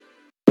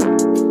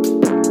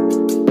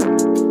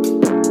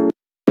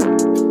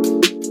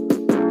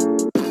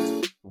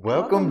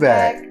Welcome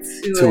back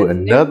to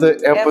another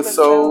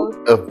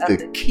episode of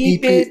the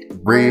Keep It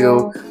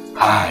Real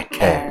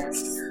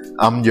podcast.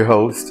 I'm your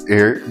host,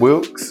 Eric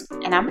Wilkes.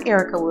 And I'm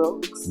Erica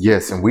Wilkes.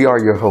 Yes, and we are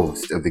your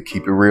host of the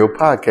Keep It Real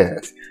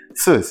podcast.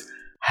 Sis,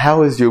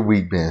 how has your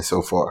week been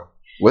so far?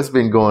 What's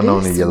been going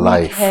on in your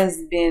life? This week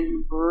has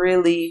been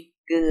really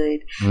good.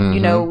 Mm-hmm.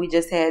 You know, we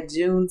just had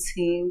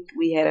Juneteenth.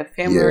 We had a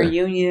family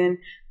reunion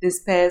this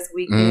past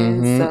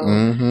weekend.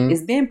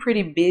 It's been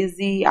pretty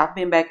busy. I've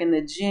been back in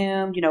the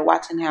gym,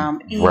 watching how I'm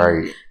eating.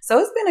 Right. So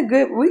it's been a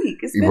good week.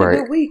 It's been a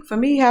good week for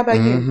me. How about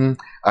you?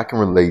 I can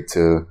relate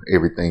to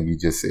everything you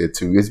just said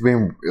too. It's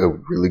been a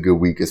really good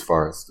week as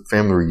far as the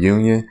family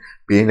reunion,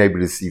 being able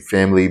to see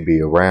family,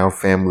 be around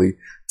family,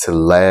 to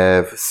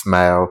laugh,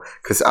 smile.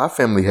 Because our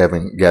family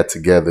haven't got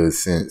together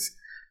since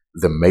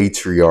the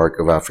matriarch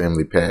of our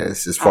family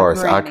passed, as far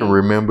as I can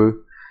remember.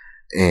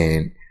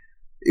 And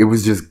it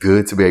was just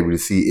good to be able to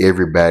see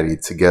everybody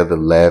together,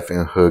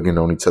 laughing, hugging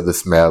on each other,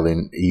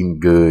 smiling, eating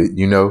good,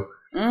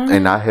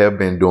 And I have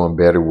been doing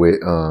better with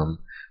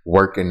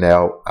working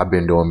out. I've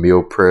been doing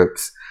meal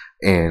preps.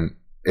 And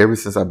ever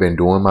since I've been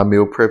doing my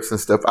meal preps and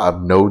stuff,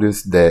 I've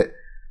noticed that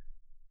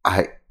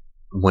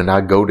when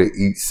I go to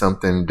eat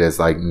something that's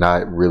like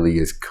not really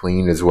as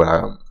clean as what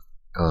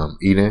I'm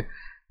eating,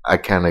 I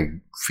kind of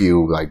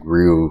feel like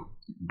real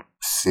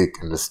sick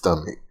in the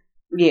stomach.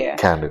 Yeah,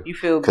 kind of. You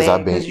feel bad because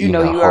I've been eating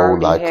a whole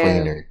lot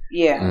cleaner.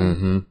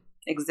 Yeah,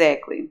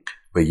 exactly.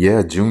 But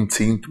yeah,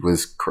 Juneteenth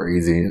was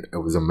crazy. It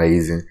was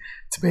amazing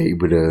to be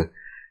able to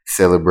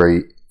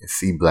celebrate and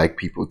see Black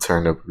people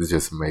turn up. It was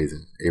just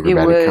amazing.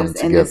 Everybody come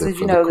together. And this is,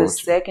 for the the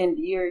second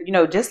year.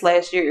 Just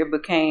last year it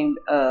became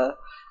a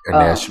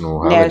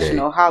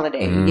national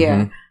holiday.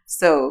 Yeah.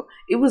 So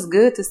it was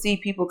good to see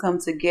people come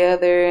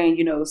together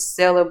and,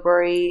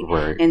 celebrate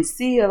and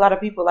see a lot of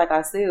people like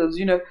ourselves,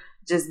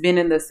 just being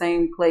in the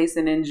same place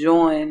and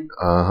enjoying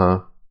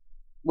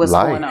what's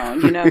going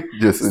on,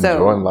 just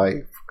enjoying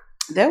life.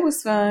 That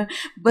was fun.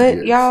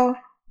 But y'all,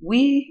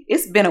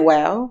 it's been a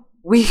while.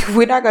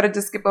 We're not going to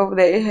just skip over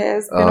that. It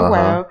has been a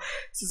while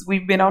since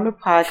we've been on the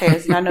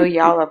podcast. And I know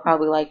y'all are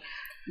probably like,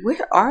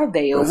 where are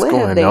they? Or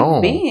where have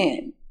they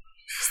been?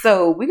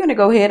 So we're going to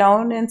go ahead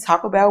on and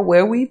talk about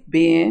where we've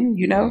been,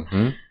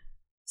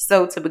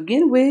 So to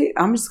begin with,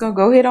 I'm just going to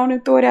go ahead on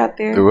and throw it out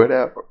there. Throw it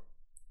out.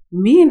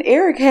 Me and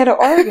Eric had an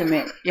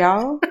argument,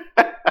 y'all.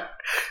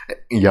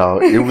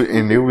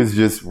 It was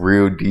just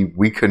real deep.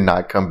 We could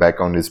not come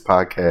back on this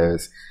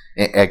podcast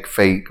and act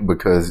fake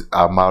because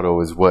our motto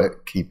is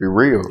what? Keep it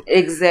real.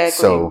 Exactly.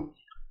 So,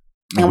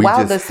 and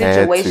while the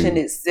situation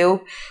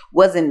itself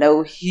wasn't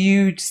no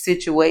huge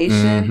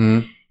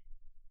situation,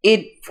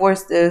 it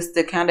forced us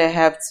to kind of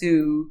have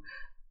to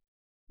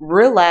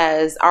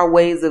realize our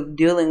ways of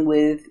dealing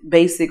with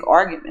basic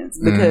arguments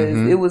because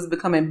it was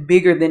becoming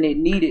bigger than it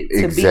needed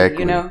to be,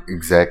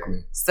 Exactly.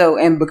 So,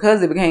 and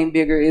because it became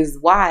bigger is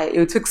why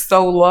it took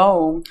so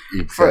long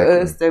for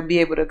us to be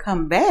able to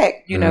come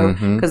back,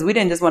 because we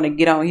didn't just want to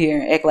get on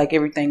here and act like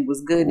everything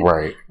was good.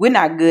 Right. We're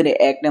not good at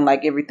acting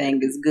like everything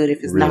is good if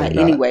it's really not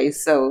anyway.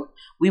 So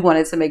we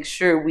wanted to make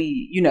sure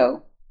we,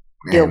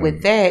 deal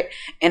with that.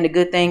 And the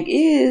good thing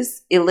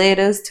is it led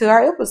us to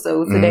our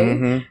episode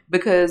today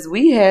because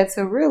we had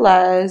to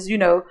realize,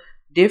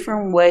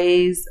 different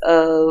ways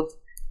of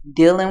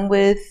dealing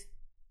with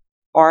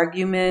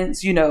arguments,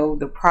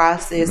 the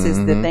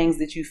processes, the things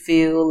that you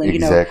feel and,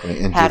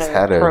 and how just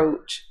to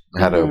approach.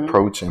 How to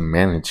approach and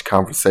manage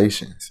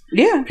conversations.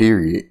 Yeah.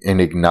 Period. And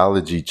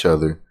acknowledge each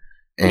other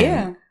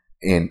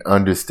and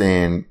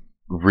understand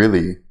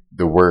really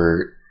the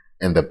word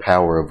and the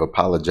power of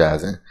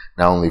apologizing,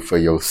 not only for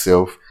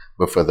yourself,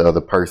 but for the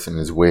other person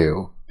as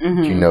well.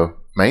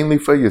 Mainly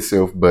for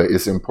yourself, but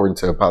it's important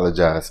to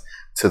apologize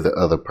to the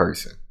other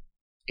person.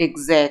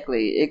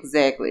 Exactly.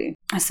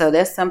 So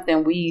that's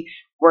something we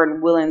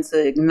weren't willing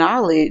to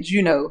acknowledge,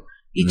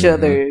 each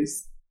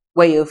other's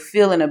way of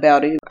feeling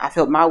about it. I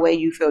felt my way,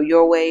 you felt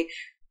your way.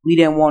 We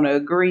didn't want to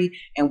agree,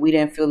 and we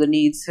didn't feel the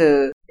need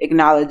to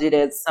acknowledge it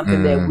as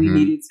something that we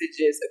needed to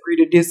just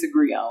agree to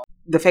disagree on.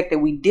 The fact that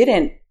we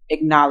didn't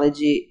acknowledge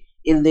it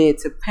led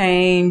to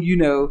pain,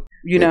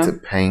 led to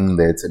pain,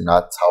 led to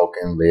not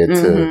talking, led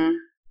to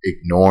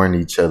ignoring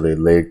each other,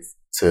 led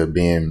to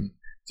being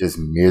just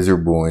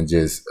miserable and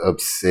just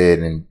upset,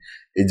 and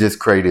it just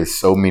created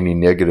so many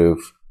negative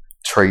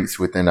traits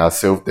within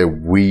ourselves that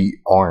we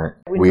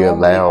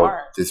allowed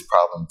this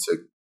problem to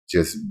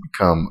just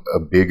become a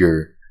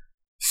bigger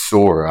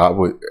sore.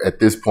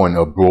 At this point,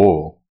 a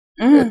boil.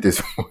 At this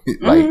point,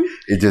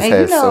 it just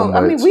has so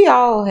much. I mean, we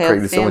all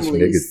have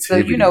families,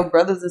 so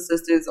brothers and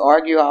sisters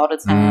argue all the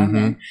time.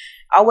 And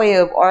our way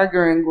of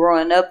arguing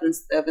growing up and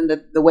stuff, and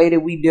the way that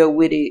we dealt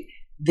with it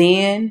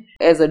then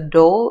as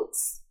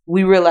adults,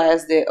 we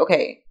realized that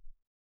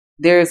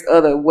there's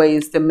other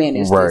ways to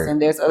manage this,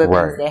 and there's other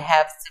things that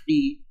have to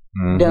be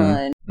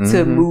done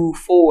to move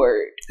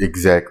forward.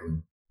 Exactly.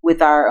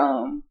 with our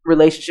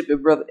relationship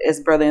as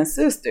brother and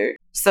sister.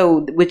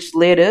 So, which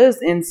led us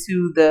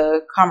into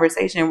the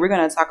conversation we're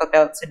going to talk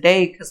about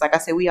today. Because, like I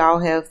said, we all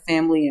have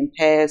family and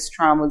past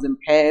traumas and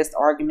past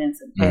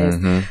arguments and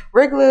past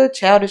regular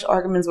childish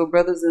arguments with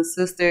brothers and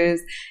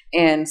sisters.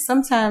 And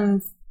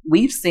sometimes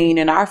we've seen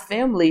in our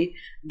family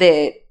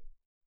that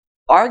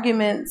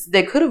arguments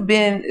that could have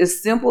been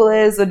as simple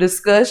as a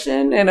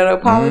discussion and an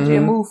apology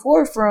and move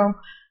forward from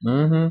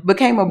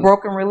became a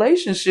broken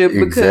relationship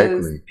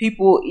because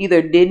people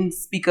either didn't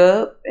speak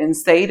up and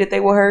say that they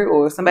were hurt,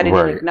 or somebody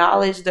didn't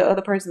acknowledge the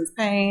other person's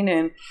pain.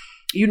 And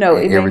it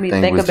made me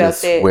think about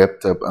just that.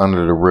 Swept up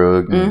under the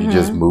rug, and you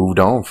just moved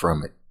on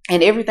from it.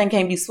 And everything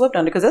can't be swept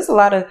under, because that's a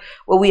lot of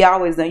what we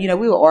always done.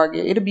 We will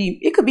argue.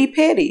 It could be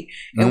petty,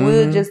 and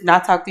we'll just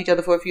not talk to each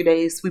other for a few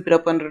days, sweep it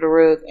up under the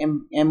rug,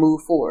 and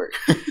move forward.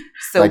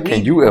 So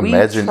can you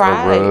imagine a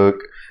rug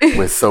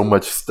with so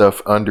much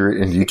stuff under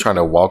it, and you trying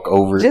to walk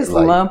over it, just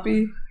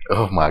lumpy?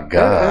 Oh my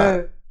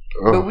God!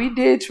 But we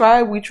did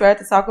try. We tried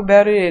to talk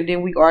about it, and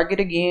then we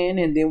argued again,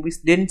 and then we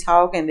didn't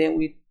talk, and then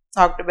we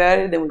talked about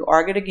it, then we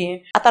argued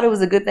again. I thought it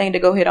was a good thing to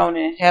go ahead on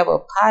and have a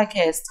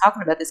podcast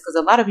talking about this, because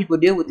a lot of people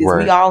deal with this.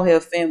 We all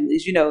have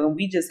families, and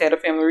we just had a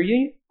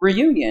family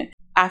reunion.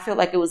 I feel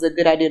like it was a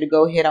good idea to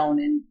go ahead on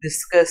and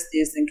discuss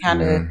this and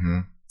kind of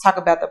talk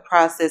about the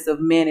process of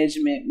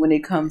management when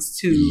it comes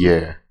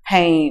to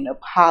pain,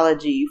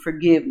 apology,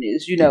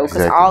 forgiveness,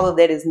 because all of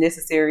that is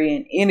necessary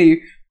in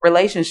any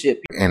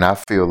relationship. And I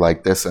feel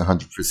like that's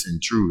 100%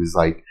 true. It's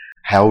like,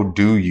 how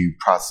do you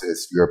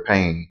process your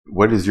pain?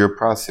 What is your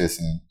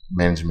processing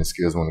management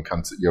skills when it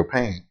comes to your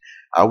pain?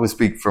 I would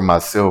speak for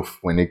myself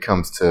when it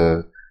comes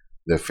to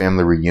the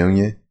family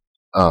reunion.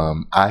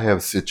 I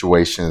have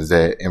situations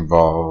that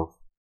involve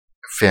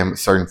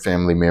certain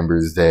family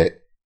members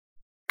that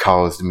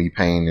caused me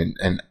pain,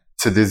 and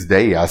to this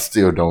day I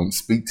still don't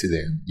speak to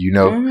them,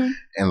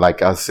 And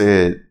like I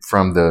said,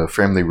 from the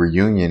family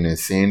reunion and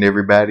seeing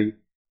everybody,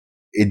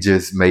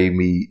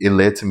 it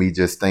led to me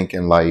just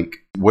thinking, like,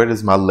 where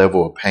does my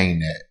level of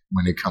pain at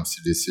when it comes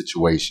to this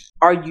situation?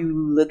 Are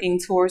you looking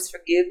towards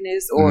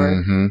forgiveness,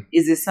 or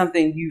is it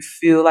something you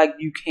feel like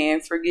you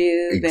can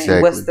forgive? Exactly.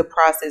 And what's the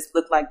process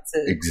look like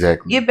to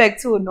get back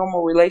to a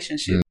normal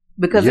relationship?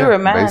 Because it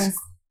reminds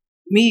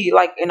me,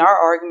 like in our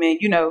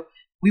argument,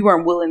 we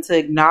weren't willing to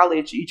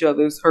acknowledge each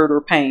other's hurt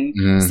or pain,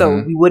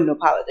 so we wouldn't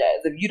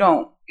apologize. If you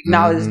don't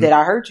acknowledge that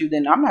I hurt you,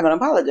 then I'm not going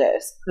to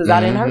apologize, because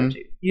I didn't hurt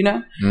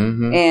you,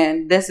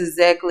 And that's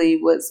exactly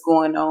what's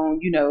going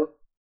on,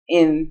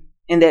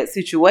 in that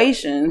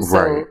situation.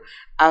 So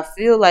I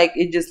feel like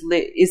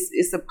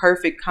it's a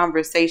perfect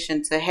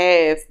conversation to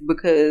have,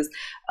 because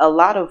a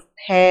lot of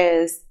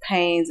past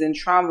pains and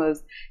traumas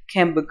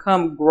can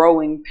become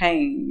growing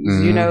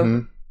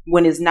pains,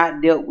 when it's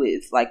not dealt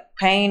with. Like,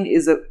 pain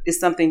is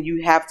something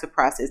you have to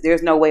process.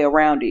 There's no way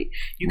around it.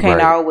 You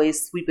can't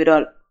always sweep it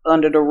up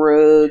under the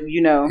rug,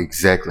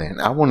 Exactly.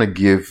 And I want to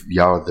give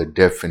y'all the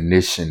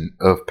definition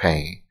of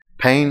pain.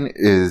 Pain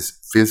is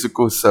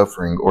physical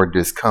suffering or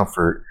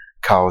discomfort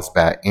caused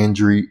by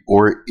injury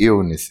or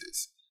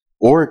illnesses,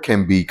 or it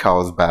can be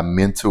caused by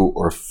mental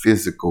or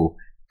physical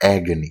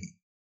agony.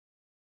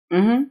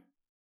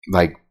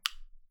 Like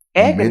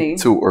agony.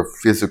 Mental or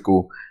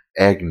physical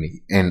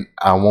agony. And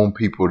I want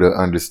people to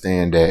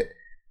understand that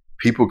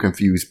people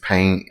confuse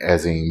pain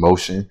as an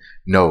emotion.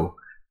 No,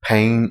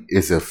 pain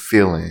is a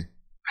feeling.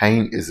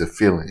 Pain is a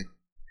feeling.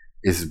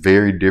 It's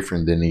very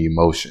different than the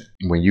emotion.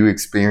 When you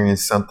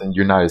experience something,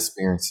 you're not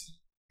experiencing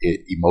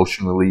it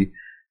emotionally.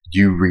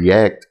 You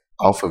react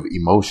off of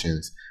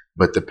emotions,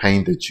 but the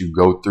pain that you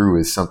go through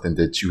is something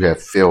that you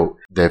have felt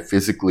that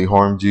physically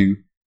harmed you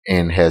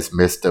and has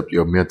messed up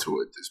your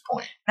mental at this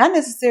point. Not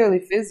necessarily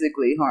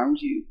physically harmed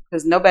you,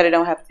 because nobody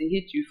don't have to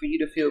hit you for you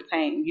to feel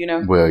pain,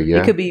 Well, yeah.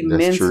 It could be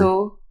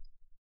mental,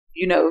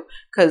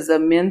 because the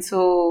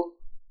mental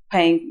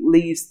pain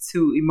leads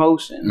to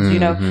emotions,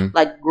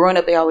 Like growing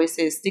up, they always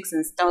said sticks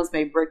and stones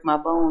may break my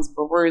bones,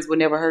 but words will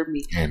never hurt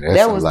me.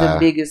 That was the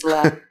biggest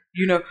lie.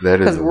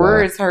 Because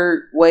words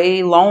hurt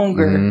way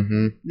longer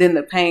than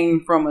the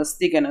pain from a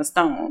stick and a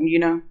stone,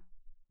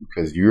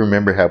 Because you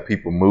remember how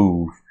people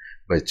move,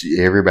 but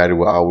everybody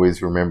will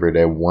always remember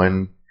that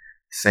one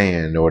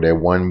saying or that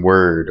one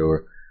word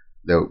or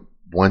the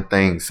one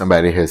thing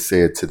somebody has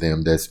said to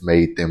them that's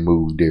made them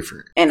move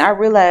different. And I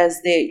realized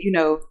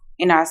that,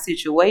 in our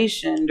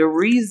situation, the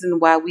reason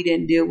why we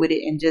didn't deal with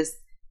it and just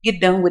get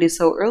done with it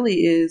so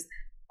early is,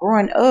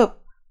 growing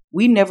up,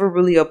 we never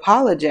really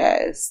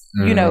apologized,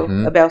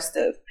 about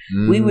stuff.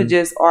 We would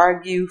just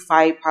argue,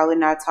 fight, probably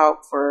not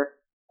talk for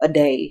a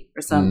day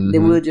or something.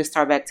 Then we would just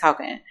start back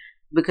talking,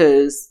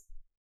 because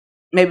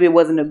maybe it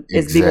wasn't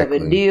as big of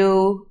a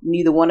deal.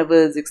 Neither one of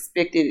us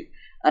expected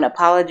an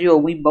apology, or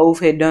we both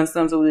had done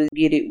something, so we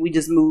get it. We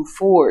just moved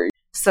forward.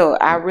 So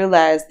I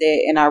realized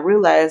that, and I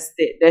realized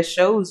that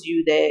shows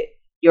you that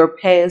your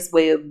past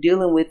way of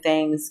dealing with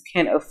things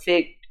can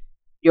affect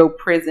your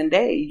present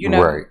day,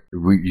 Right.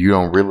 You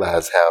don't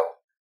realize how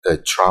the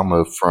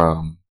trauma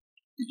from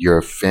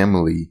your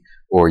family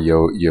or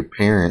your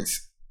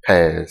parents'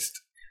 past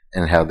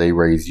and how they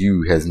raised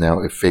you has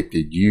now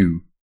affected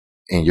you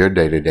in your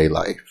day-to-day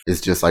life.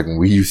 It's just like when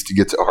we used to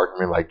get to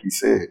argument, like you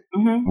said.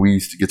 Mm-hmm. We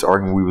used to get to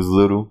argument when we was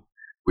little.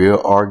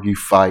 We'll argue,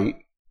 fight,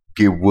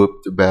 get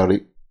whooped about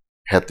it,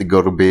 have to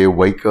go to bed,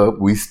 wake up.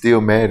 We still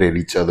mad at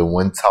each other,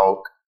 one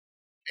talk,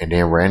 and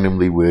then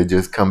randomly we'll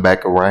just come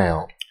back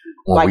around.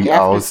 When like we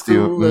after all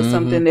school still or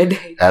something that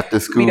day. After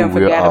school,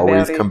 we'll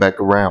always come back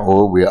around,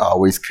 or we'll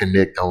always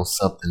connect on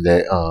something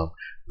that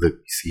look,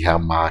 you see how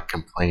Ma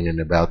complaining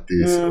about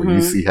this, or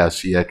you see how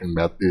she acting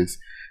about this.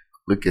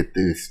 Look at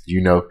this,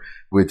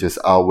 we'll just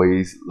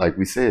always, like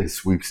we said,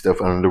 sweep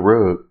stuff under the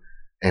rug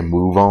and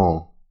move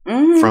on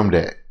from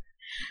that.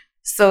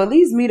 So it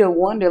leads me to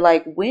wonder,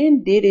 like,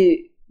 when did it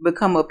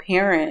become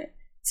apparent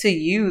to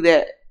you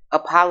that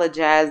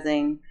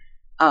apologizing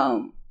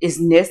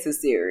is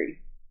necessary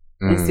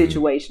in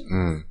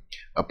situations?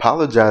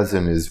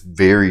 Apologizing is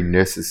very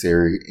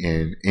necessary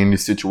in any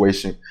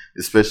situation,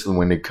 especially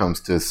when it comes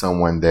to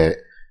someone that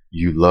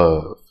you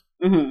love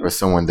or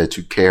someone that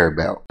you care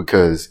about,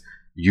 because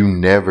you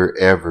never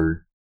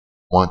ever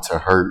want to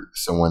hurt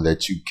someone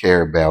that you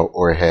care about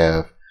or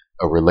have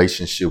a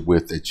relationship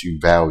with that you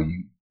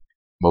value,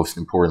 most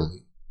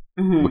importantly.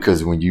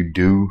 Because when you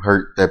do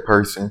hurt that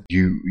person,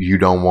 you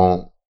don't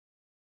want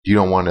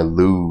to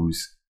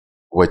lose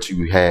what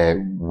you had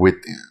with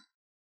them.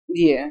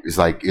 Yeah. It's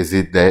like, is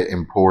it that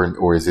important,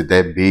 or is it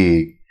that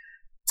big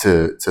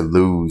to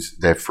lose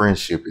that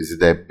friendship? Is it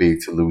that big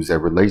to lose that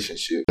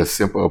relationship? A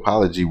simple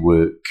apology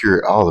would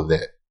cure all of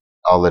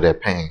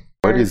that pain.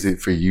 What is it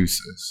for you,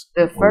 sis?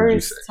 The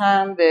first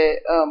time that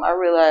I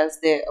realized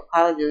that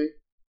apology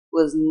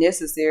was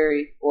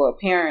necessary or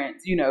apparent,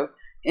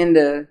 in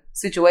the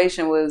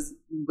situation was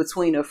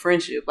between a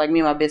friendship, like me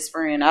and my best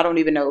friend. I don't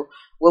even know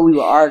what we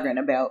were arguing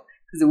about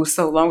because it was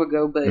so long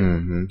ago, but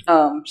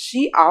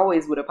she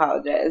always would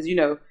apologize,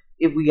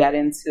 if we got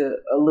into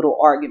a little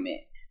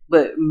argument.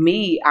 But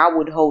me, I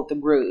would hold the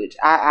grudge.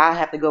 I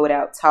have to go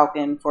without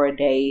talking for a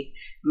day,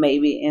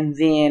 maybe, and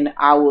then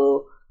I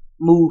will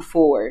move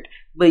forward.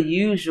 But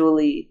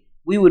usually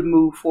we would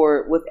move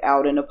forward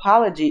without an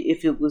apology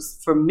if it was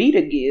for me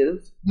to give,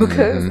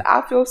 because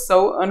I feel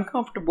so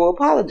uncomfortable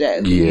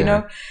apologizing,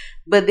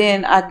 But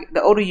then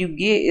the older you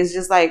get, it's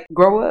just like,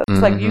 grow up.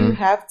 It's like you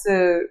have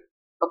to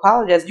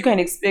apologize. You can't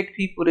expect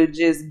people to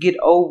just get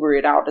over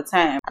it all the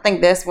time. I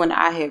think that's when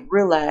I had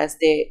realized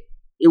that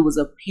it was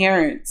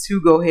apparent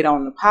to go ahead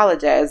on and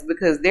apologize,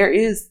 because there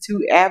is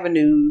two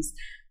avenues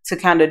to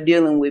kind of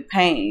dealing with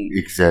pain.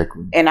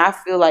 Exactly. And I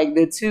feel like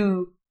the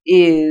two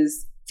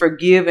is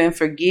forgive and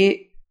forget,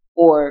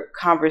 or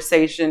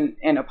conversation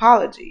and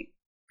apology.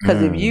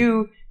 Because if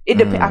you,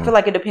 I feel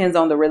like it depends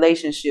on the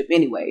relationship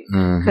anyway.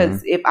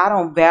 Because if I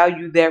don't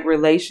value that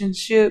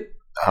relationship,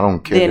 I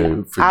don't care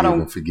to forgive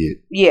and forget.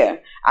 Yeah,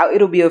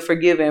 it'll be a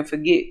forgive and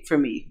forget for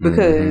me,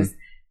 because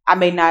I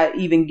may not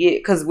even get,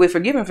 because with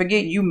forgive and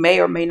forget, you may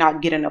or may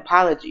not get an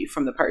apology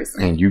from the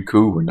person. And you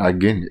cool with not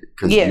getting it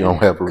because you don't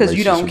have a relationship because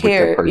you don't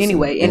care with that person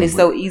anyway. And it's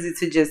so easy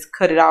to just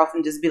cut it off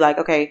and just be like,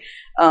 okay,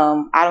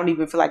 I don't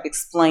even feel like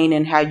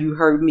explaining how you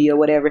hurt me or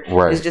whatever.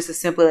 Right. It's just as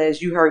simple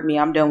as, you hurt me,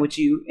 I'm done with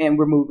you, and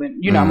we're moving.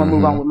 I'm going to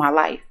move on with my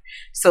life.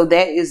 So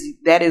that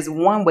is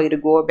one way to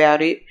go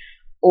about it.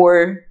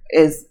 Or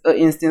as an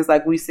instance,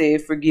 like we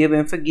said, forgive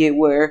and forget,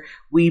 where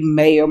we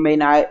may or may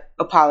not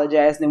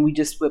apologize and we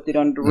just swept it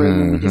under the rug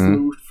and we just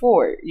moved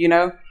forward,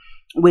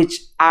 which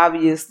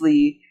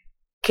obviously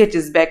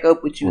catches back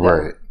up with you.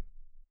 Right.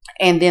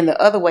 And then the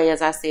other way,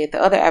 as I said,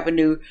 the other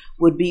avenue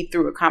would be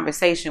through a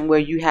conversation where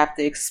you have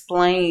to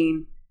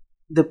explain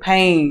the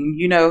pain,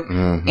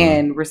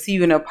 and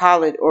receive an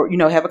apology, or,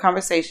 have a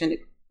conversation,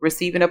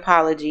 receive an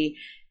apology,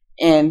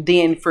 and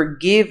then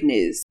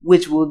forgiveness,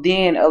 which will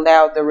then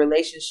allow the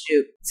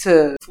relationship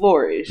to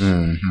flourish.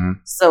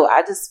 So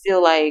I just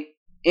feel like,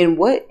 in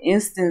what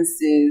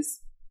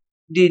instances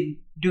do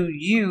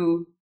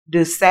you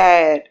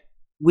decide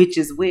which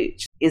is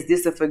which? Is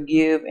this a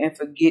forgive and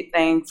forget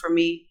thing for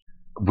me?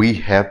 We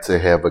have to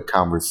have a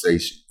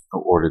conversation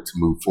in order to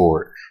move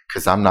forward,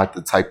 because I'm not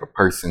the type of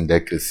person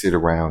that could sit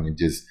around and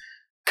just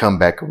come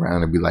back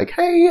around and be like,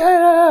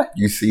 hey,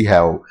 you see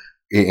how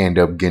it end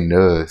up getting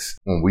us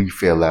when we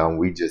fell out and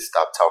we just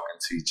stopped talking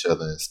to each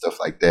other and stuff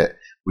like that.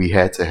 We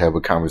had to have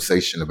a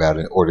conversation about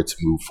it in order to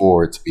move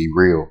forward, to be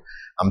real.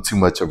 I'm too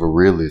much of a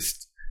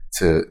realist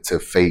to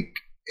fake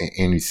in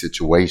any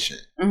situation.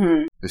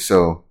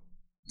 So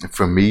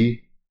for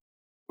me,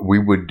 we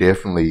would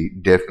definitely,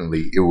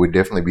 it would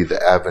definitely be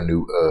the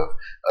avenue of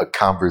a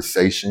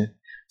conversation.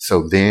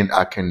 So then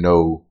I can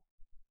know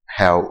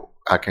how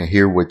I can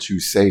hear what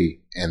you say,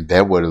 and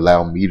that would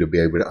allow me to be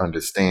able to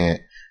understand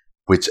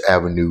which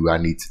avenue I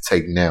need to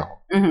take now.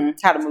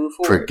 How to move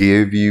forward.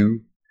 Forgive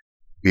you,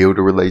 build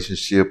a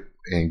relationship,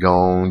 and go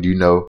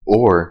on,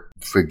 or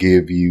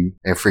forgive you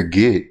and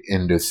forget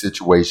in the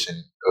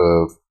situation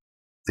of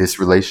this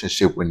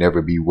relationship would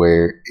never be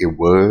where it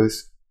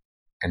was.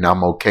 And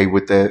I'm okay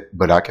with that,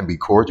 but I can be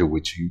cordial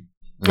with you.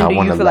 And do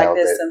you feel like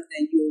that's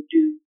something you'll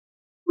do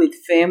with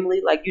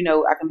family, like,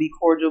 I can be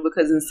cordial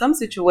because in some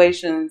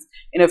situations,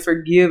 in a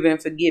forgive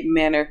and forget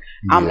manner,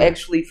 I'm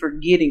actually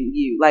forgetting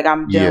you. Like,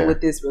 I'm done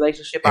with this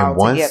relationship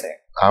altogether.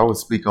 I would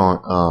speak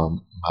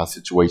on my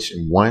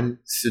situation. One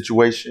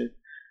situation,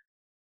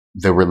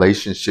 the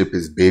relationship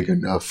is big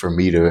enough for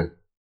me to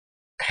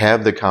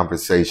have the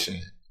conversation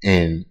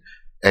and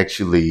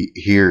actually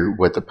hear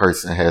what the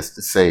person has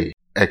to say,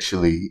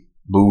 actually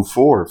move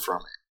forward from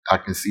it. I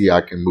can see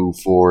I can move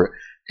forward,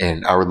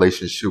 and our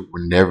relationship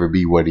will never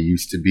be what it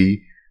used to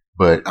be,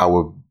 but I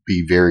will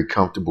be very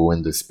comfortable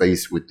in the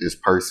space with this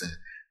person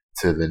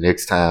to the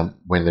next time.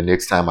 When the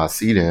next time I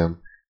see them,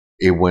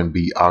 it wouldn't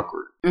be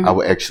awkward. Mm-hmm. I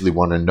would actually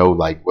want to know,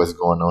 like, what's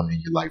going on in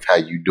your life, how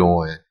you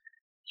doing,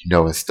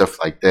 and stuff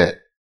like that.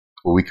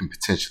 Where we can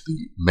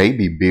potentially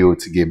maybe build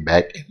to get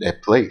back in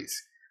that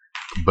place.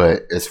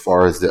 But as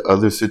far as the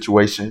other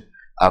situation,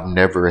 I've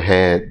never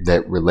had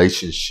that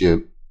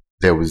relationship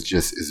that was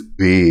just as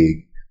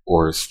big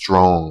or as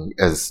strong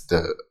as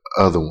the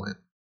other one.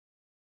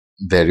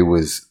 That it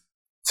was,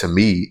 to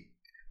me,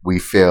 we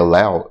fell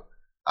out.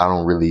 I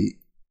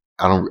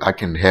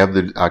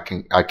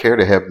care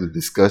to have the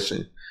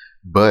discussion,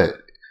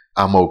 but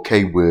I'm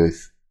okay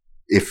with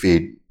if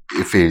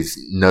it's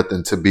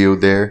nothing to build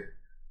there,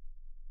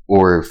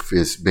 or if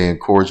it's being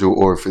cordial,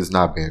 or if it's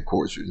not being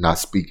cordial, not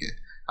speaking.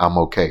 I'm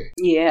okay.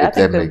 Yeah, I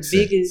think the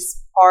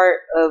biggest part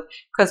of,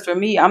 because for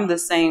me, I'm the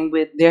same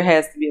with, there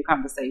has to be a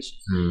conversation.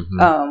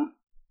 Mm-hmm.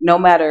 No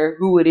matter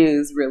who it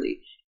is, really.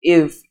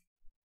 If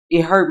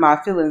it hurt my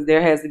feelings,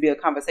 there has to be a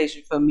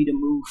conversation for me to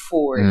move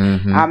forward.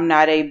 Mm-hmm. I'm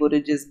not able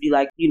to just be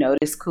like,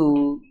 this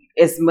cool.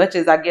 As much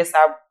as I guess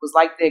I was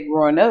like that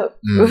growing up.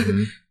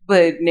 Mm-hmm.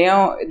 But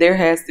now there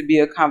has to be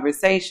a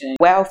conversation.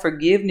 While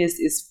forgiveness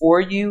is for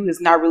you,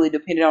 it's not really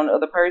dependent on the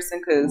other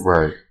person, because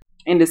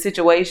in the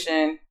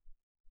situation,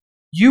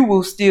 you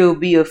will still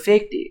be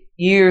affected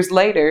years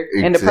later.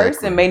 Exactly. And the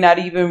person may not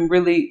even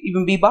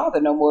be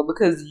bothered no more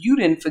because you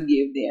didn't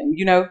forgive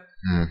them,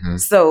 Mm-hmm.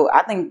 So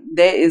I think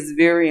that is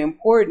very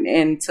important,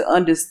 and to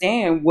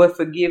understand what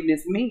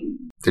forgiveness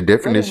means. The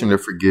definition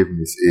of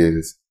forgiveness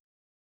is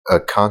a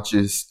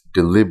conscious,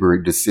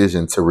 deliberate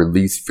decision to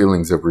release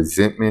feelings of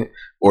resentment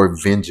or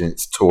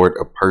vengeance toward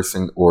a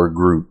person or a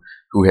group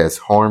who has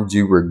harmed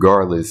you,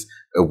 regardless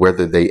of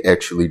whether they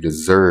actually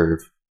deserve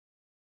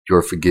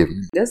your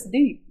forgiveness. That's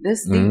deep.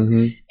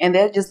 Mm-hmm. And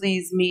that just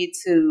leads me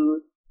to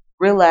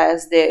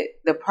realize that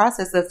the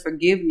process of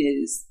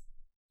forgiveness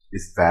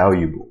is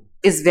valuable.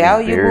 It's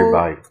valuable. It's very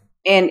valuable.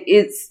 And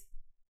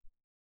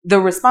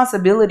the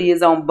responsibility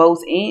is on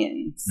both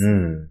ends.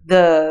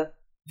 The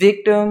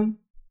victim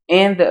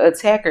and the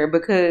attacker,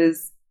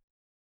 because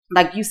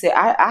like you said,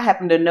 I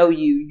happen to know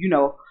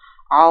you,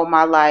 all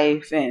my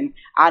life, and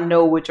I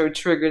know what your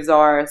triggers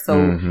are.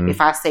 So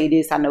if I say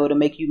this, I know it'll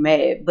make you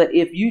mad. But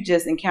if you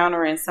just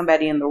encountering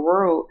somebody in the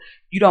world,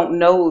 you don't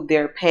know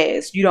their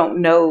past. You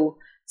don't know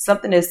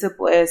something as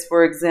simple as,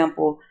 for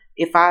example,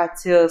 if I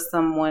tell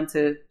someone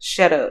to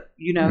shut up,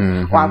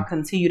 or I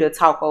continue to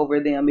talk over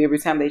them every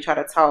time they try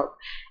to talk,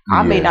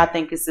 I may not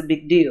think it's a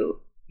big deal.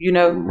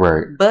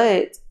 Right.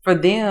 But for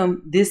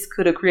them, this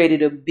could have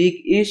created a big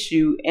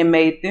issue and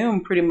made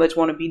them pretty much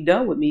want to be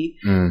done with me,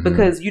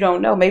 because you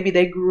don't know. Maybe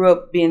they grew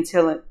up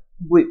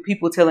with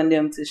people telling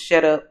them to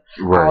shut up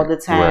all the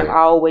time. I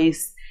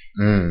always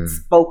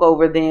spoke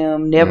over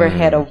them, never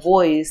had a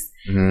voice.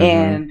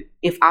 And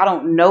if I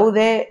don't know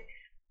that,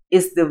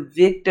 it's the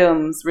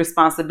victim's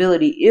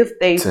responsibility, if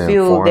they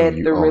feel that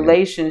the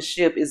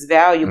relationship is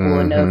valuable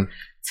enough,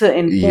 to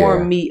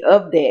inform me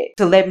of that,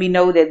 to let me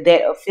know that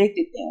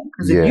affected them.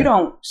 Because if you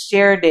don't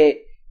share that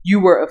you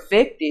were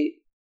affected,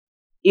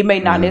 it may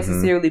not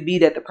necessarily be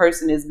that the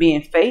person is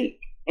being fake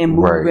and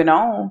moving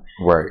on.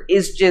 Right.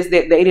 It's just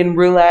that they didn't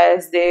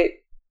realize that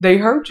they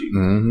hurt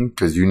you.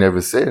 Because you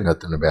never said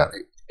nothing about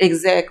it.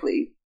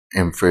 Exactly.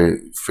 And for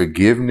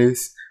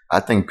forgiveness, I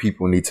think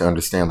people need to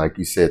understand, like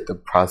you said, the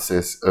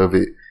process of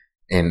it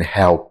and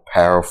how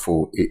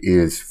powerful it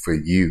is for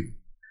you,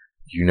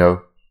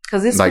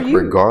 Because it's like, for you.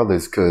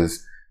 regardless,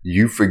 because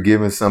you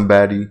forgiving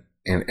somebody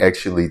and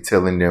actually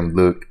telling them,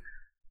 look,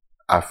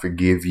 I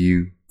forgive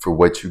you for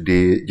what you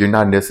did. You're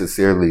not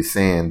necessarily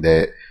saying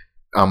that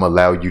I'm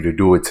allow you to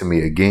do it to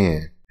me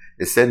again.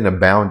 It's setting the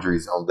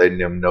boundaries on letting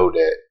them know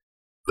that,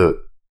 look,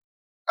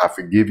 I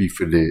forgive you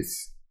for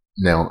this.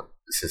 Now,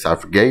 since I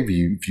forgave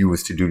you, if you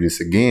was to do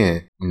this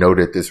again, know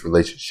that this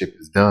relationship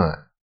is done.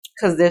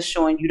 Because that's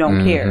showing you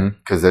don't care.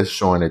 Because that's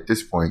showing at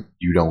this point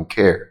you don't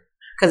care.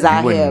 Because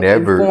I have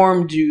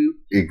informed you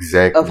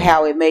of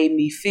how it made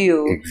me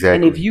feel. Exactly.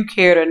 And if you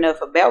cared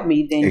enough about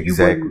me, then you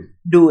wouldn't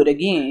do it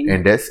again.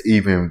 And that's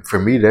even, for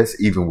me,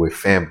 that's even with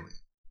family.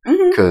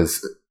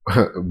 Because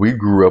we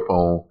grew up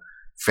on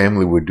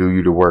family would do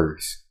you the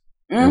worst.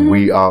 And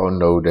we all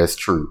know that's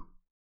true.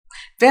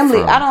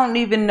 Family, I don't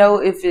even know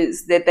if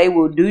it's that they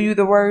will do you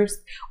the worst,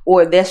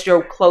 or that's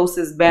your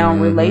closest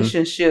bound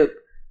relationship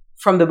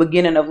from the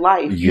beginning of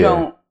life. You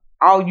don't.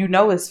 All you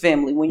know is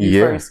family when you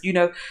first,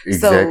 Exactly.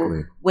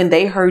 So when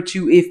they hurt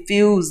you, it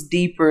feels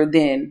deeper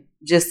than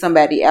just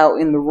somebody out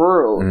in the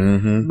world,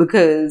 Mm-hmm.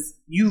 because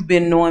you've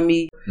been knowing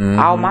me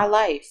all Mm-hmm. my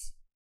life.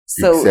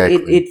 So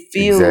Exactly. it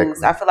feels,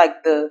 Exactly. I feel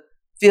like the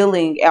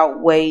feeling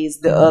outweighs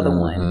the other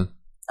one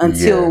Mm-hmm.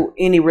 until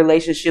any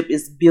relationship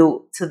is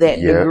built to that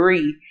Yeah.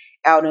 degree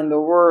out in the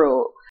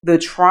world. The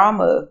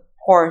trauma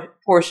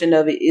portion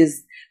of it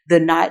is the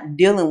not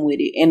dealing with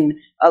it. And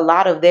a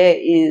lot of that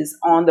is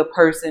on the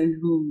person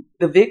who,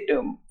 the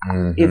victim,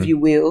 Mm-hmm. if you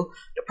will,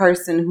 the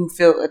person who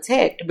felt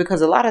attacked.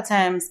 Because a lot of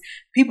times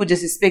people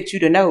just expect you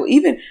to know,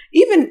 even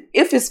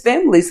if it's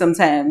family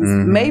sometimes,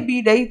 Mhm.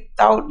 maybe they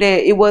thought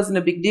that it wasn't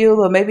a big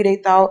deal, or maybe they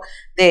thought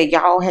that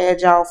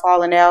y'all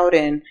falling out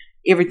and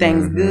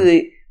everything's Mhm.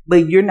 good,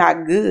 but you're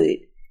not good.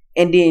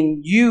 And then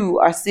you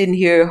are sitting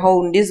here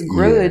holding this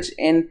grudge,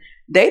 and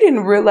they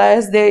didn't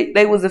realize that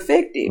they was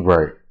affected.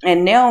 Right.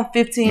 And now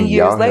 15 And years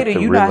y'all have later,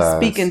 to you're not realize-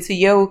 speaking to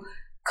your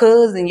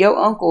cousin, your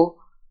uncle,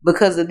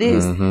 because of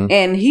this. Mhm.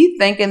 And he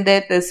thinking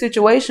that the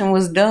situation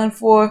was done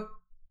for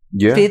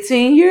Yeah.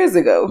 15 years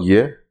ago.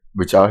 Yeah.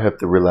 But y'all have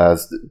to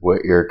realize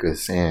what Erica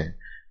is saying.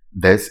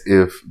 That's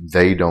if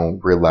they don't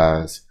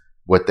realize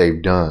what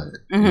they've done.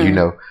 Mhm. You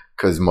know,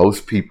 because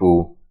most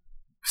people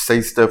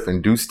say stuff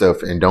and do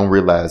stuff and don't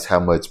realize how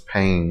much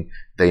pain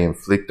they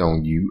inflict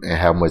on you and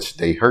how much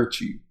they hurt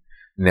you.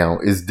 Now,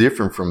 it's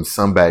different from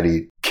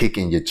somebody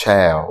kicking your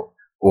child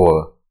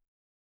or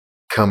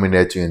coming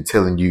at you and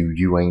telling you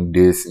you ain't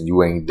this and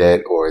you ain't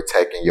that, or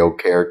attacking your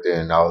character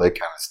and all that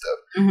kind of stuff.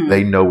 Mhm.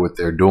 They know what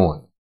they're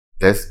doing.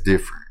 That's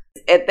different.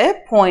 At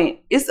that point,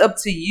 it's up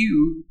to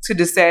you to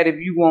decide if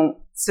you want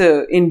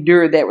to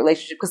endure that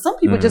relationship. Because some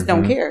people just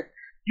don't Mhm. care.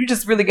 You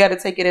just really got to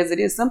take it as it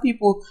is. Some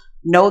people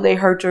know they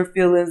hurt your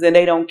feelings and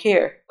they don't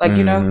care. Like,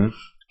 you know, Mhm.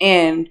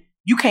 and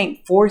you can't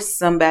force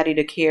somebody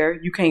to care.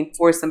 You can't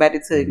force somebody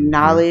to Mhm.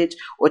 acknowledge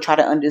or try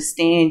to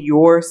understand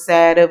your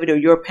side of it or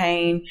your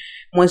pain.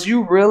 Once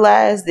you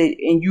realize that,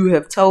 and you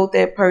have told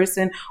that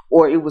person,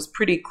 or it was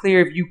pretty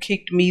clear if you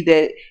kicked me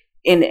that,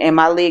 and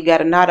my leg got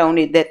a knot on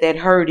it, that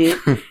hurt it,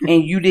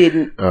 and you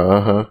didn't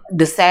Uh-huh.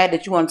 decide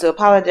that you wanted to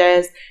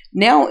apologize.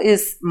 Now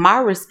it's my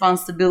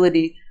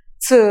responsibility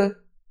to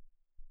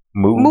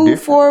move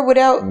different. forward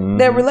without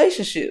that Mhm.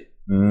 relationship.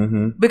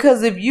 Mm-hmm.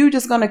 Because if you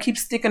just gonna keep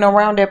sticking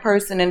around that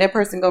person, and that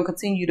person gonna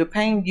continue to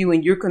pain you,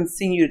 and you're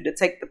continue to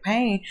take the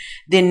pain,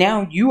 then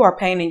now you are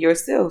paining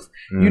yourself.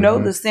 You know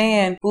the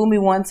saying, fool me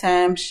one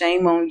time,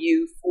 shame on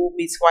you. Fool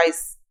me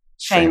twice,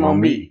 shame on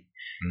me.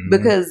 Mhm.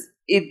 Because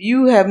if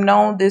you have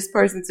known this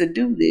person to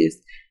do this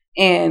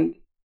and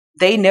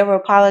they never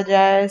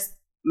apologized,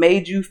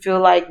 made you feel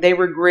like they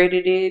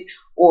regretted it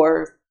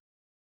or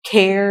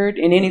cared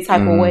in any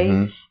type of way,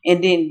 Mhm.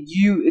 and then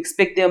you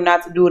expect them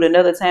not to do it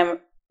another time,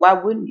 why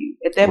wouldn't you?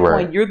 At that Right.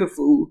 point, you're the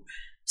fool.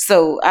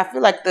 So I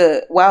feel like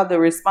while the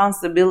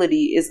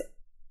responsibility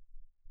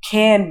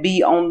can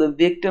be on the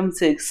victim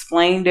to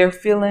explain their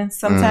feelings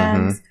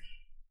sometimes,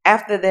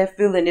 after that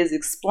feeling is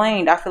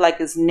explained, I feel like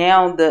it's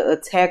now the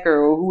attacker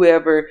or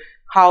whoever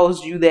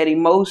caused you that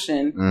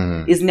emotion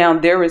Mhm. is now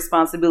their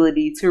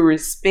responsibility to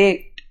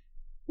respect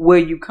where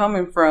you're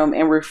coming from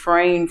and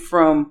refrain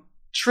from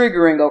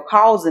triggering or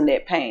causing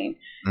that pain.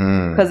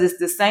 Mhm. Because it's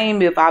the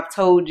same if I've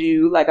told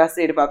you, like I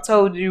said, if I've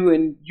told you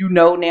and you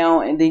know now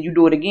and then you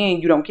do it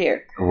again, you don't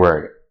care.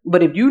 Right.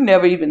 But if you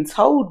never even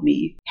told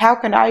me, how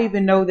can I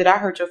even know that I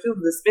hurt your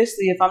feelings?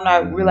 Especially if I'm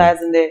not Mhm.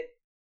 realizing that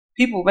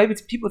maybe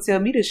people tell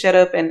me to shut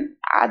up and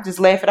I just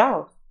laugh it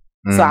off.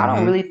 So I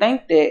don't Mhm. really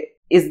think that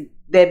it's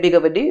that big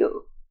of a deal.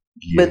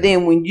 Yeah. But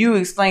then when you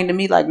explain to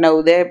me, like,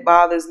 no, that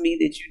bothers me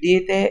that you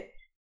did that,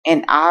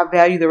 and I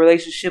value the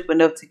relationship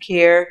enough to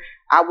care,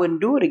 I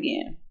wouldn't do it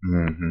again.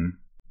 Mm-hmm.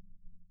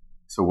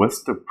 So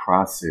what's the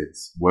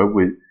process? What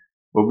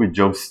would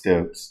your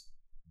steps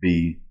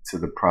be to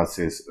the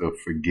process of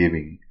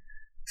forgiving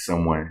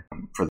someone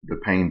for the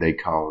pain they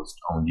caused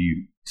on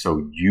you,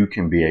 so you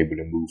can be able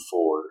to move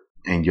forward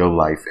in your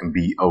life and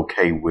be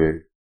okay with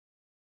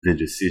the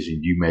decision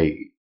you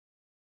made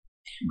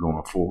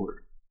going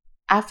forward?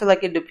 I feel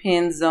like it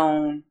depends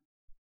on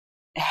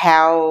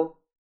how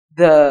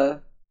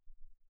the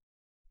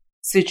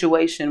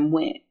situation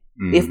went.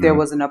 Mm-hmm. If there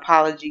was an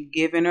apology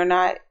given or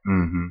not,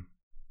 Mm-hmm.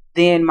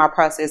 then my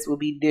process will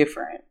be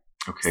different.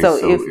 Okay, So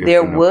if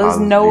there an was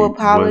no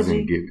apology,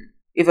 wasn't given.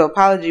 if an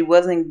apology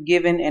wasn't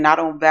given and I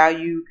don't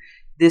value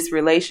this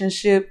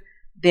relationship,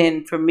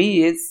 then for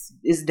me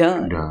it's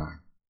done. Done.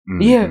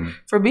 Mm-hmm. Yeah,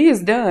 for me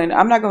it's done.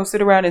 I'm not going to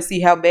sit around and see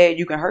how bad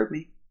you can hurt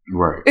me.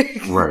 Right,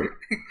 right.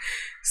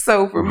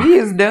 So for me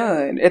it's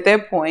done. At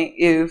that point,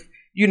 if,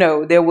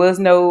 there was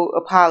no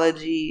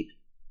apology,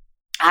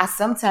 I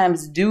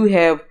sometimes do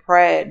have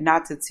pride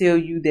not to tell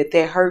you that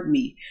hurt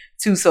me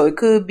too. So it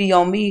could be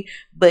on me.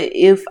 But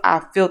if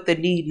I felt the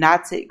need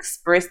not to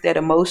express that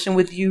emotion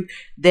with you,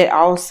 that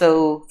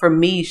also for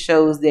me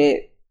shows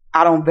that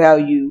I don't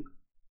value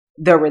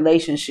the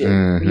relationship,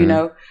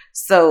 Mm-hmm.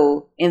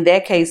 So in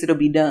that case, it'll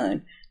be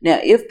done. Now,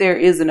 if there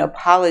is an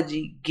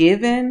apology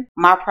given,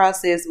 my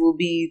process will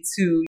be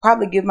to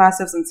probably give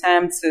myself some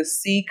time to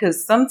see,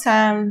 because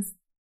sometimes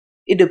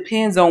it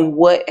depends on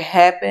what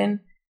happened.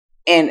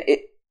 And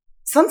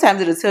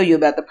sometimes it'll tell you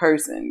about the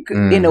person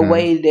Mm-hmm. in a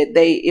way that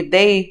if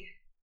they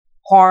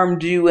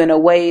harmed you in a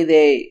way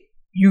that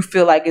you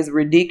feel like is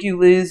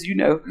ridiculous,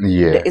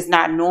 Yeah. that it's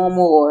not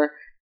normal, or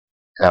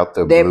Out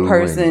the that blue.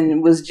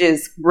 person was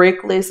just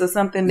reckless or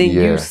something, then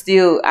Yeah.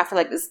 I feel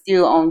like it's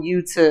still on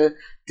you to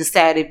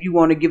decide if you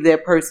want to give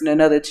that person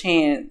another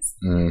chance.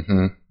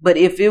 Mm-hmm. But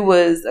if it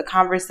was a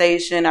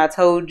conversation, I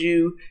told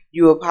you,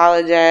 you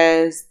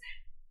apologized,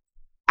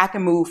 I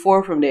can move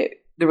forward from that.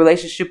 The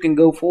relationship can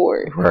go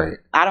forward. Right.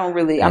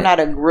 I'm not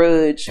a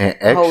grudge And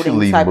holding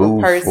actually type of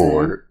move person.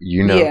 forward.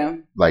 Yeah.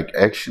 Like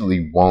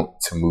actually want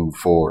to move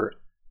forward.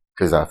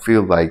 Because I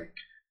feel like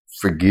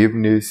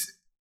forgiveness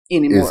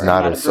Anymore. is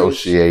not a grudge.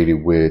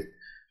 associated with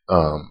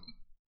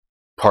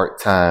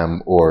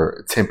part-time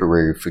or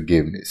temporary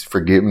forgiveness.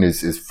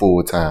 Forgiveness is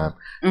full-time.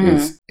 Mhm.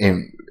 It's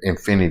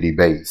infinity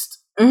based.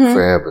 Mhm.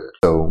 Forever.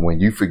 So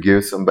when you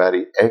forgive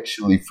somebody,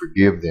 actually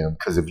forgive them.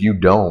 Because if you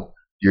don't,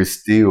 you're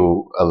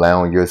still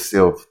allowing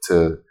yourself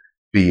to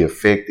be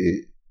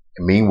affected.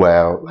 And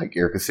meanwhile, like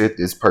Erica said,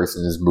 this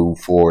person has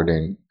moved forward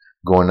and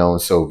going on.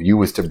 So if you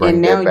was to bring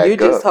And that now back you're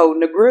just up,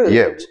 holding a grudge.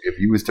 yeah, if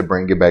you was to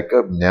bring it back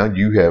up, now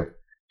you have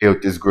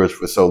held this grudge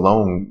for so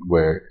long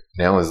where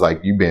now it's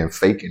like you've been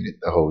faking it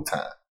the whole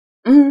time.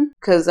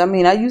 Because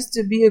I used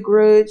to be a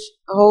grudge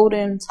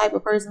holding type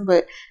of person,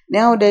 but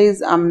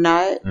nowadays I'm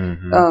not.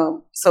 Mm-hmm.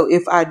 So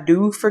if I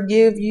do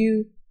forgive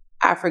you,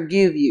 I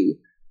forgive you.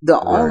 The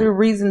only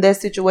reason that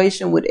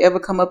situation would ever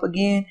come up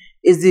again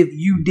is if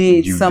you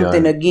did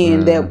something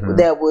again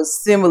that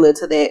was similar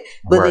to that.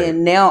 But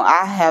then now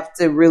I have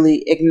to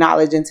really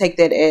acknowledge and take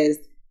that as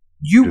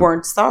you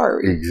weren't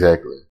sorry.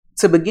 Exactly.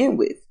 To begin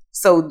with.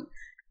 So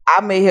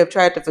I may have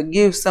tried to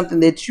forgive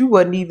something that you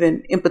wasn't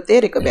even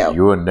empathetic about. And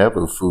you'll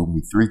never fool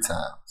me 3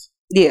 times.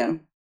 Yeah.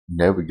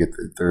 Never get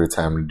the 3rd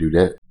time to do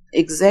that.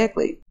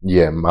 Exactly.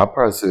 Yeah, my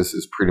process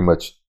is pretty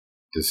much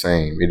the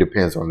same. It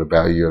depends on the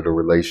value of the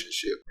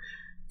relationship.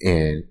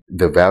 And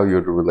the value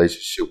of the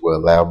relationship will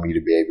allow me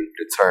to be able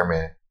to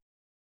determine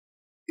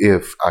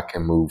if I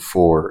can move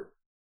forward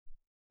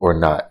or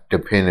not,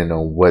 depending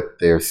on what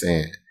they're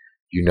saying,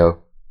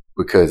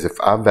 Because if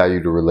I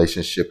value the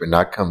relationship and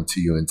I come to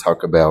you and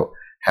talk about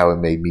how it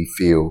made me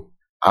feel,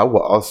 I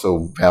will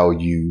also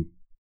value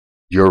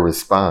your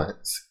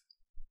response.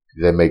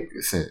 Does that make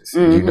sense?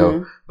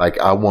 Mm-hmm. Like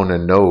I want to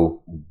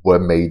know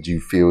what made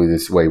you feel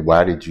this way.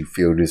 Why did you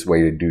feel this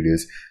way to do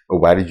this? Or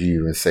why did you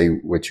even say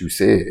what you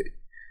said?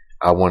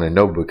 I want to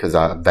know because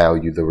I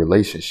value the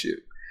relationship.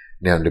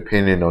 Now,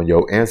 depending on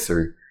your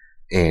answer,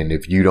 and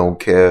if you don't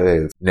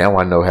care, now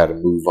I know how to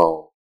move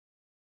on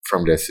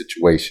from that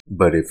situation.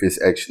 But if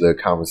it's actually a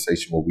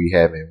conversation where we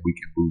have and we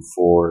can move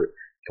forward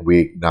and we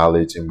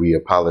acknowledge and we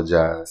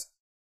apologize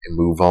and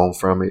move on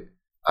from it,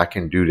 I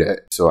can do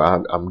that. So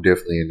I'm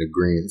definitely in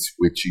agreement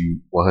with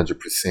you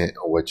 100%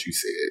 on what you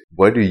said.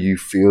 What do you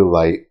feel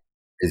like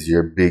is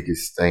your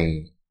biggest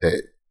thing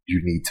that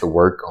you need to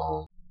work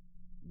on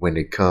when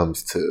it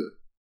comes to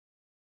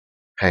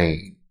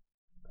pain?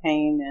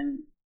 Pain and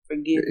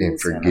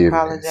forgiveness. And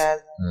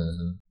apologizing.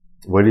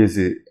 Mm-hmm. What is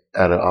it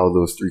out of all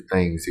those 3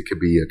 things? It could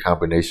be a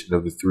combination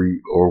of the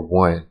 3 or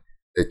one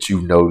that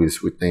you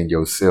notice within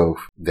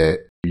yourself that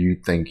you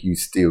think you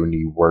still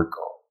need work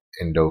on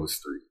in those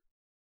 3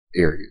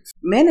 areas.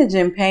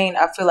 Managing pain,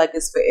 I feel like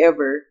it's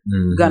forever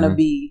gonna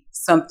be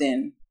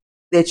something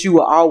that you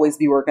will always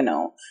be working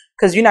on,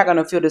 because you're not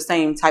gonna feel the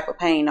same type of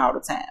pain all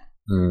the time.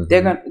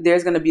 Mm-hmm.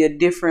 There's gonna be a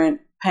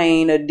different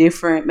pain,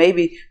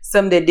 maybe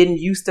something that didn't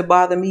used to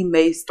bother me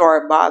may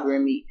start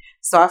bothering me.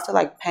 So I feel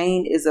like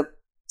pain is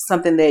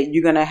something that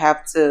you're gonna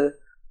have to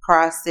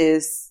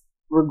process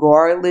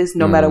regardless,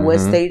 no matter what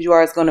stage you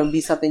are. It's gonna be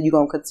something you're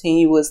gonna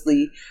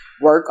continuously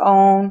work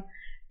on.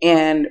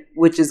 And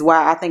which is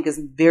why I think it's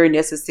very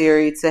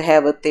necessary to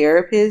have a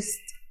therapist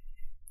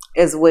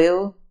as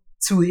well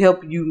to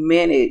help you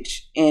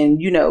manage and,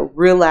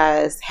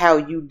 realize how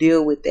you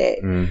deal with that.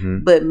 Mm-hmm.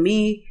 But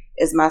me,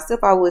 as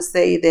myself, I would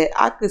say that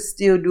I could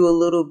still do a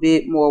little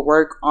bit more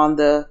work on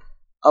the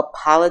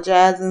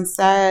apologizing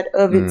side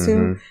of it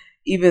too.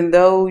 Even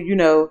though,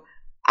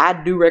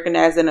 I do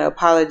recognize that an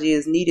apology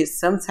is needed.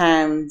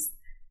 Sometimes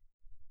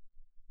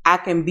I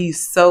can be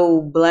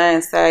so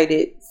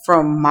blindsided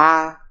from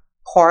my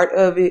part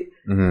of it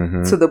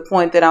to the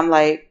point that I'm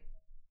like,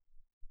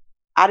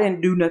 I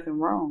didn't do nothing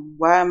wrong.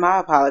 Why am I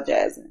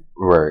apologizing?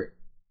 Right.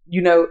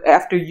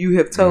 After you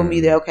have told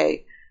me that,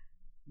 okay,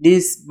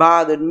 this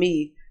bothered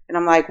me. And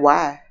I'm like,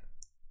 why?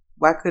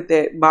 Why could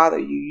that bother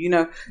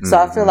you? So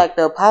I feel like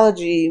the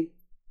apology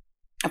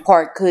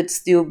part could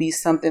still be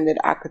something that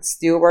I could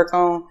still work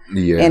on.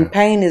 Yeah. And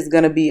pain is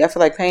going to be, I feel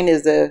like pain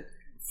is a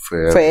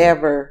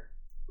forever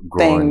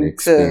growing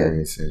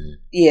experience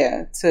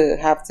to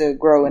have to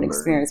grow and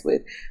experience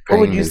with. What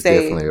would you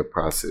say? Definitely a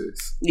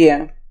process.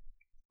 Yeah.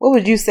 What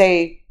would you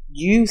say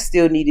you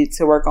still needed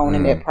to work on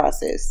in that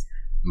process?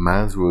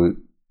 Mine would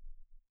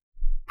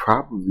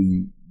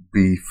probably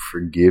be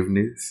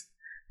forgiveness,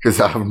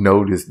 because I've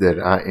noticed that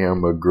I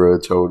am a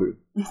grudge holder.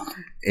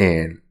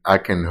 And I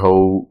can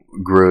hold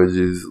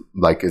grudges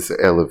like it's an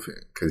elephant,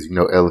 because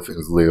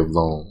elephants live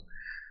long.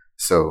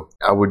 So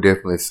I would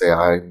definitely say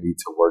I need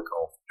to work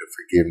on the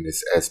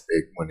forgiveness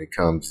aspect when it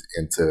comes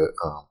into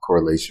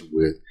correlation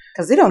with,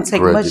 because it don't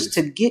take grudges. much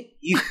to get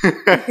you.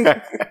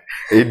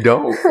 It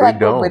don't. Like It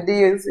don't. what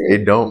Medea said.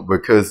 It don't,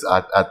 because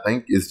I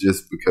think it's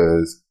just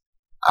because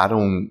I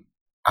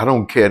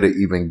don't care to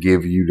even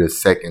give you the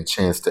second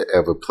chance to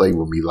ever play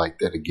with me like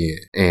that again.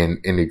 And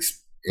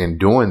in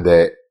doing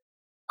that,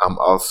 I'm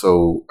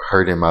also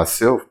hurting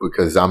myself,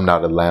 because I'm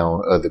not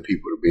allowing other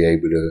people to be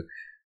able to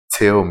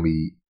tell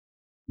me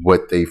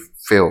what they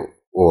felt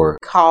or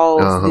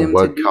Cause them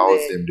what to do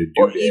caused that. them to do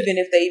Or that. even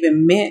if they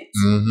even meant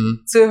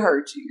to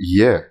hurt you.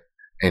 Yeah.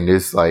 And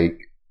it's like,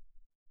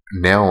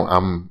 now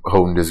I'm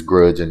holding this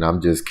grudge, and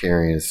I'm just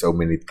carrying so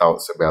many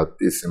thoughts about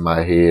this in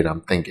my head.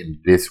 I'm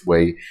thinking this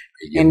way.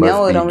 And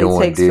now it only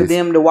takes for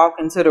them to walk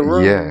into the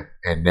room. Yeah.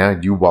 And now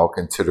you walk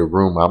into the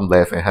room, I'm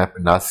laughing,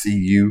 happy, I see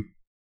you,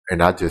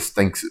 and I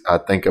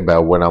think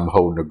about what I'm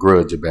holding a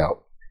grudge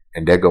about.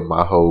 And there go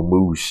my whole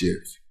mood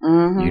shift.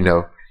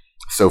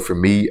 So for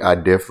me, I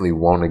definitely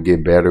want to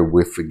get better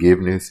with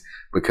forgiveness,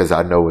 because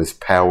I know it's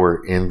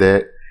power in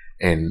that.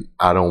 And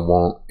I don't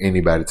want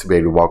anybody to be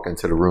able to walk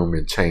into the room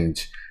and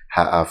change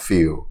how I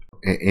feel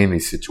in any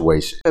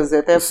situation. Because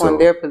at that point,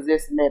 they're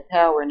possessing that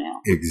power now.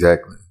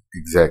 Exactly.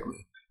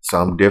 So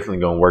I'm definitely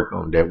going to work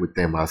on that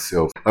within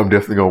myself. I'm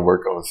definitely going to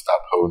work on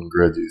stop holding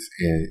grudges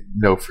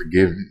and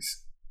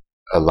forgiveness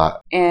a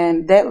lot.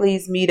 And that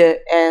leads me to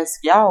ask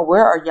y'all,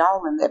 where are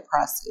y'all in that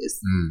process?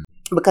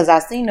 Because I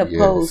seen a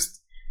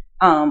post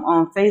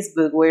on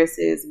Facebook where it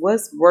says,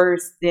 what's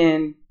worse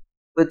than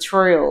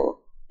betrayal?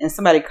 And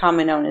somebody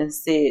commented on it and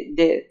said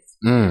death.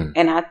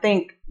 And I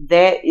think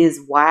that is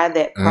why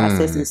that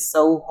process is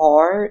so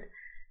hard.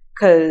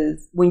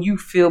 Because when you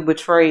feel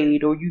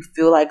betrayed or you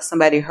feel like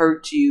somebody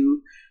hurt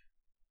you,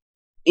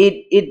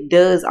 it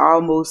does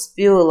almost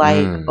feel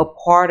like a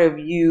part of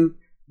you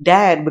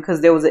died,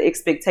 because there was an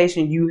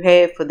expectation you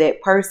had for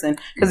that person.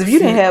 Because if you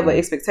didn't have an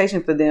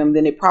expectation for them,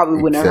 then it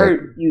probably wouldn't have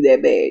hurt you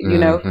that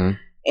bad,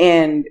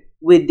 And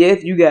with death,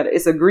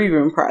 it's a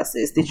grieving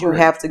process that you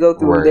have to go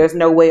through. And there's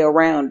no way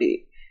around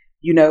it.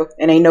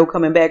 And ain't no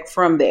coming back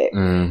from that.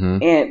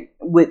 And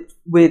with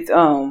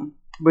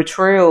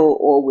betrayal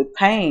or with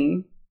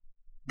pain,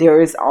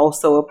 there is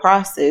also a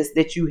process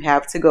that you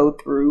have to go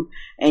through,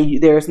 and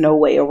there's no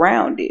way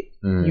around it.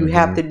 You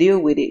have to deal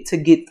with it to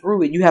get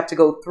through it. You have to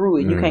go through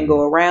it. You can't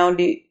go around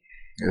it.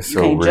 You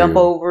can't jump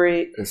over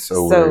it. It's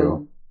so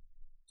real.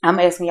 I'm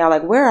asking y'all,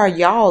 like, where are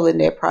y'all in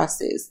that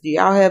process? Do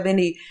y'all have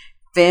any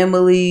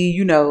family,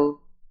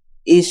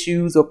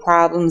 issues or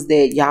problems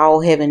that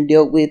y'all haven't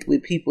dealt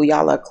with people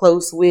y'all are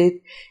close with?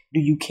 Do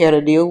you care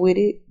to deal with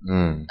it?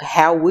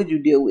 How would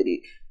you deal with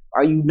it?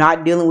 Are you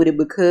not dealing with it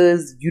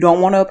because you don't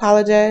want to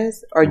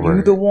apologize? Are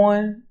you the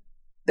one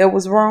that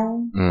was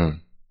wrong?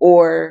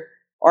 Or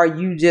are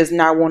you just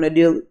not want to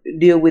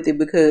deal with it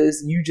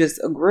because you just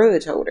a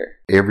grudge holder?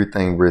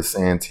 Everything we're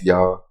saying to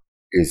y'all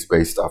is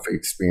based off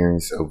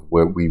experience of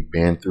what we've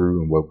been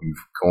through and what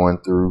we've gone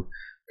through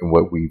and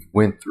what we've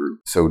went through.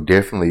 So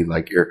definitely,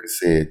 like Erica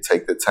said,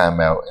 take the time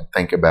out and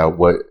think about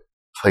what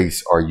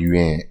place are you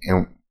in,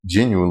 and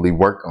genuinely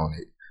work on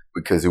it,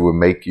 because it will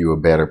make you a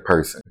better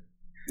person.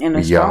 And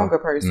a stronger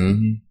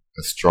person.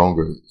 A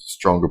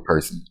stronger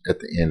person at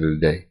the end of the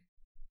day.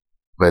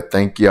 But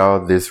thank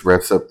y'all. This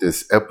wraps up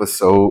this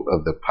episode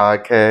of the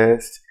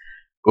podcast.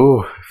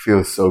 Oh, it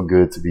feels so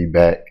good to be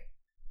back.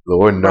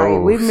 Lord knows.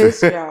 Right, we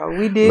miss y'all.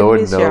 We did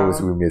Lord miss knows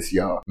y'all. we miss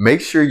y'all. Make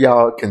sure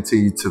y'all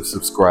continue to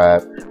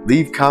subscribe.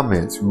 Leave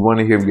comments. We want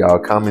to hear y'all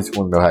comments. We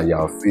want to know how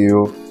y'all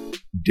feel.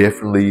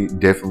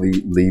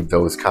 Definitely leave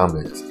those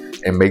comments.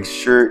 And make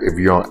sure, if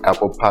you're on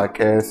Apple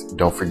Podcasts,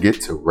 don't forget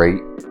to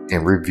rate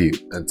and review.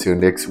 Until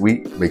next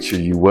week, make sure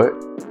you what?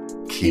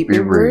 Keep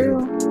it real.